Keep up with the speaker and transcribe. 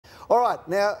All right,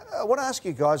 now, I want to ask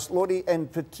you guys, Lloydie,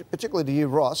 and particularly to you,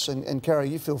 Ross, and Carrie,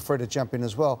 you feel free to jump in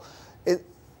as well.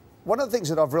 One of the things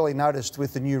that I've really noticed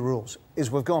with the new rules is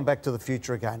we've gone back to the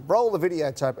future again. Roll the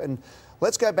videotape and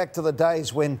let's go back to the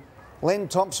days when Len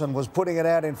Thompson was putting it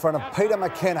out in front of Peter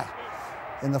McKenna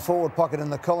in the forward pocket in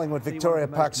the Collingwood Victoria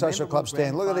Park Social Club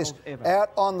stand. Look at this,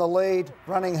 out on the lead,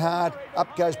 running hard,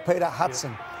 up goes Peter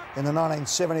Hudson in the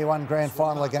 1971 grand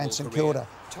final against St Kilda.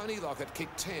 Tony Lockett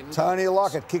kicked 10. Tony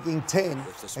Lockett kicking 10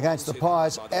 against the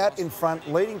Pies, out in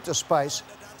front, leading to space,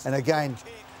 and again,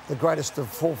 the greatest of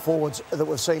full forwards that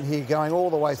we've seen here, going all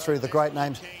the way through the great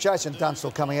names. Jason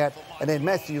Dunstall coming out, and then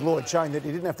Matthew Lloyd showing that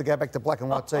he didn't have to go back to black and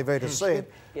white TV to see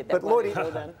it. But Lloyd,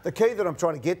 the key that I'm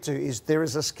trying to get to is there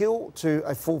is a skill to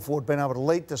a full forward being able to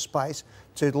lead to space,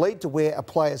 to lead to where a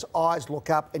player's eyes look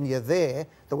up and you're there,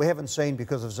 that we haven't seen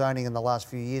because of zoning in the last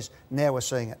few years. Now we're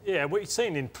seeing it. Yeah, we've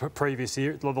seen in previous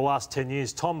years, the last 10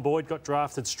 years, Tom Boyd got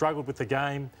drafted, struggled with the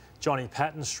game. Johnny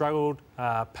Patton struggled,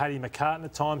 Paddy McCartan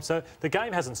at times. So the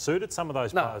game hasn't suited some of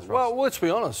those players, Ross. Well, let's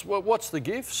be honest. What's the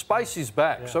gift? Space is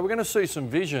back. Yeah. So we're going to see some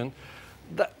vision.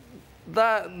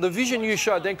 The vision you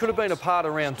showed then could have been a part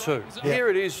of round two. Yeah. Here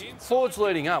it is, forwards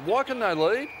leading up. Why can they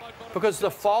lead? Because the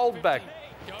fold back,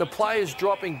 the players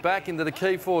dropping back into the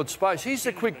key forward space. Here's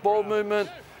the quick ball movement.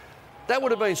 That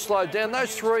would have been slowed down.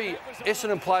 Those three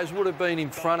Essendon players would have been in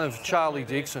front of Charlie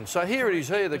Dixon. So here it is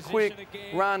here, the quick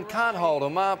run, can't hold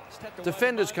them up.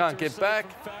 Defenders can't get back.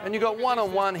 And you've got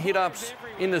one-on-one hit-ups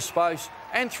in the space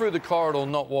and through the corridor,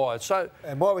 not wide. So,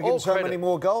 and why are we getting so many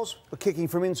more goals? We're kicking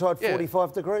from inside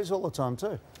 45 degrees all the time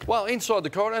too. Well, inside the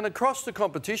corridor and across the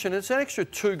competition, it's an extra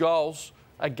 2 goals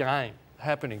a game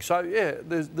happening. So, yeah,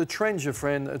 the trend's your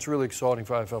friend. It's really exciting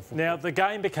for AFL football. Now, the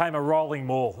game became a rolling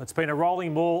maul. It's been a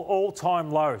rolling maul,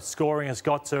 all-time low scoring has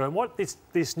got to. And what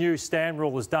this new stand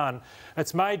rule has done,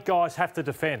 it's made guys have to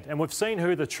defend. And we've seen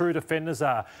who the true defenders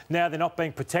are. Now they're not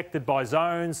being protected by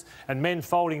zones and men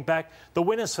folding back. The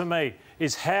winners for me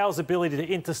is Howe's ability to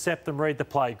intercept and read the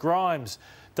play. Grimes,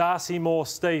 Darcy Moore,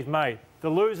 Steve May. The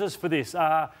losers for this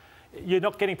are you're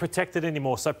not getting protected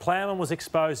anymore. So Plowman was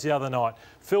exposed the other night.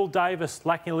 Phil Davis,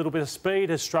 lacking a little bit of speed,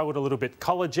 has struggled a little bit.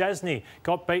 Kolodjasny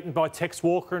got beaten by Tex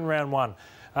Walker in round one.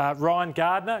 Ryan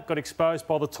Gardner got exposed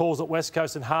by the Tools at West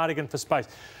Coast and Hardigan for space.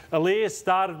 Elias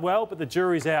started well, but the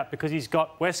jury's out because he's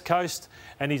got West Coast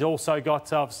and he's also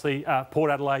got, obviously, Port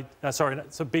Adelaide. Sorry,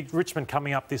 it's a big Richmond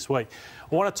coming up this week.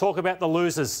 I want to talk about the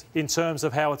losers in terms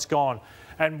of how it's gone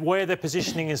and where their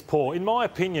positioning is poor. In my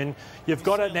opinion, you've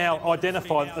got to now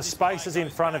identify that the space is in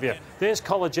front of you. There's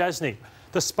Kolodjasny.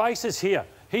 The space is here.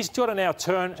 He's got to now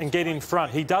turn and get in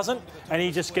front. He doesn't, and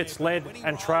he just gets led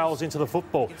and trails into the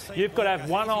football. You've got to have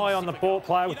one eye on the ball,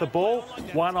 player with the ball,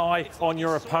 one eye on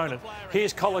your opponent.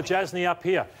 Here's Kolodjasny up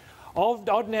here.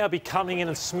 I'd now be coming in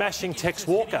and smashing Tex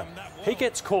Walker. He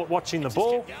gets caught watching the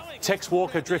ball. Tex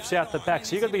Walker drifts out the back.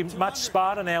 So you've got to be much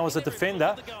smarter now as a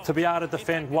defender to be able to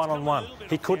defend one-on-one.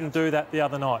 He couldn't do that the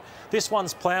other night. This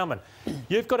one's Plowman.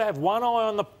 You've got to have one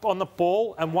eye on the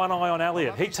ball and one eye on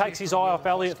Elliott. He takes his eye off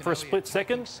Elliott for a split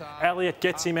second. Elliott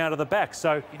gets him out of the back.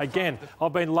 So, again,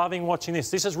 I've been loving watching this.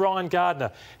 This is Ryan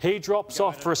Gardner. He drops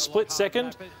off for a split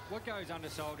second.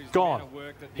 Gone.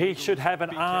 He should have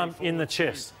an arm in the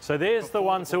chest. So there's the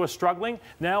ones who are struggling.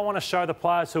 Now I want to show the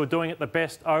players who are doing it the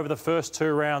best over the first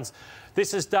 2 rounds.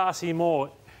 This is Darcy Moore,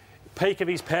 peak of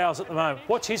his powers at the moment.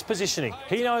 Watch his positioning.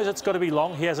 He knows it's got to be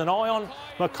long. He has an eye on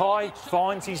Mackay,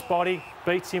 finds his body,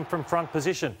 beats him from front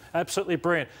position. Absolutely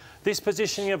brilliant. This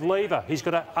positioning of Lever, he's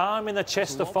got an arm in the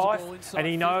chest to Fife and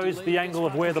he knows the angle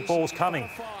of where the ball's coming.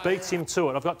 Beats him to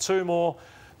it. I've got 2 more.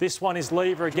 This one is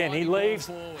Lever again. He leaves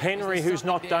Henry, who's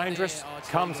not dangerous,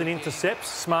 comes and intercepts.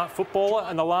 Smart footballer.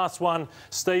 And the last one,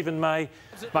 Stephen May.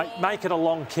 Make it a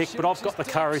long kick, but I've got the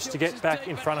courage to get back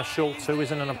in front of Schultz, who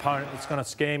isn't an opponent that's going to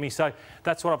scare me. So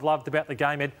that's what I've loved about the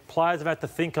game, Ed. Players have had to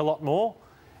think a lot more,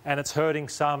 and it's hurting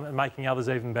some and making others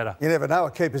even better. You never know.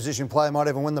 A key position player might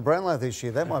even win the Brownlow this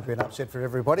year. That might be an upset for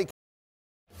everybody.